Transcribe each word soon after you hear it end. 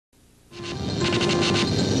Goom,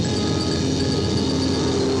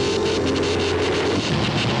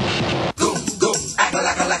 goom, like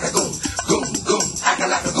a goom. Goom, goom, like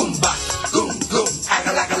a goomba. Goom, goom, like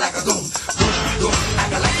a goom. Goom, goom,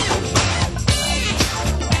 like a goomba.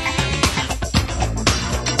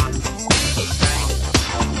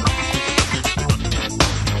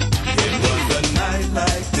 It was a night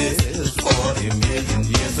like this 40 million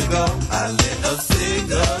years ago. I lit a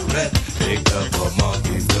cigarette, picked up a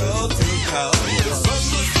monkey's girl to call. The sun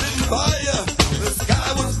was sitting fire, the sky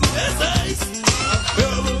was blue as ice. I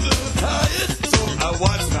felt a little tired, so I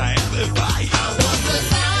watched my amplifier. I was the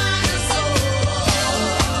dinosaur.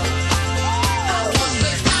 I was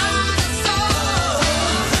the dinosaur.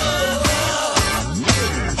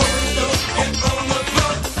 Open the door, get on the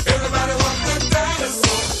floor. Everybody walk the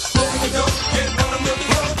dinosaur. Open the door, get on the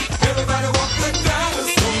floor. Everybody walk the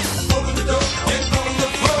dinosaur. Open the door, get on the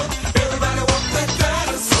floor. Everybody walk the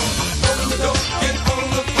dinosaur. Open the door, get on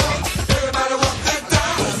the floor. Everybody walk the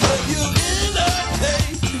dinosaur. You in a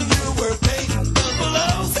cage, you were painting the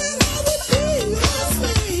below. Said I would be your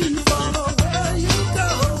slave, follow where you go.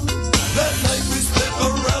 That night we split a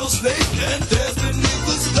rattlesnake and danced beneath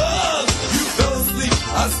the stars. You fell asleep,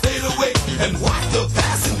 I stayed awake and watched the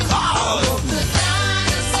passing cars. The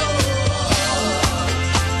dinosaur.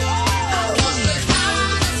 I was the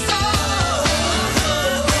dinosaur.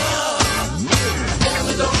 Open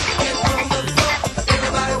the door, get on the floor.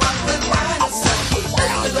 Everybody walk the dinosaur.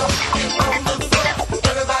 Open the door, get on the floor.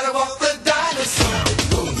 Everybody walk the dinosaur.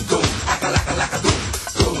 Goom, goom, like a goom.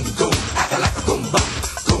 Goom, goom, like a goomba.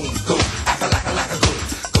 Goom, goom, like a goom.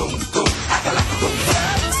 Goom, goom, like a goomba.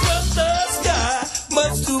 From the sky,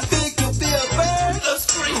 much too big to be a bird. A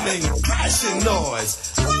screaming, crashing noise,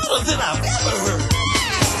 louder than I've ever heard.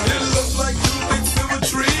 It looked like two big silver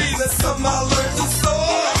trees that somehow learned to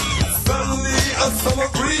soar. Suddenly a summer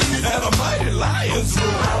breeze and a mighty lion's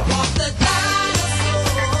roar. Walk the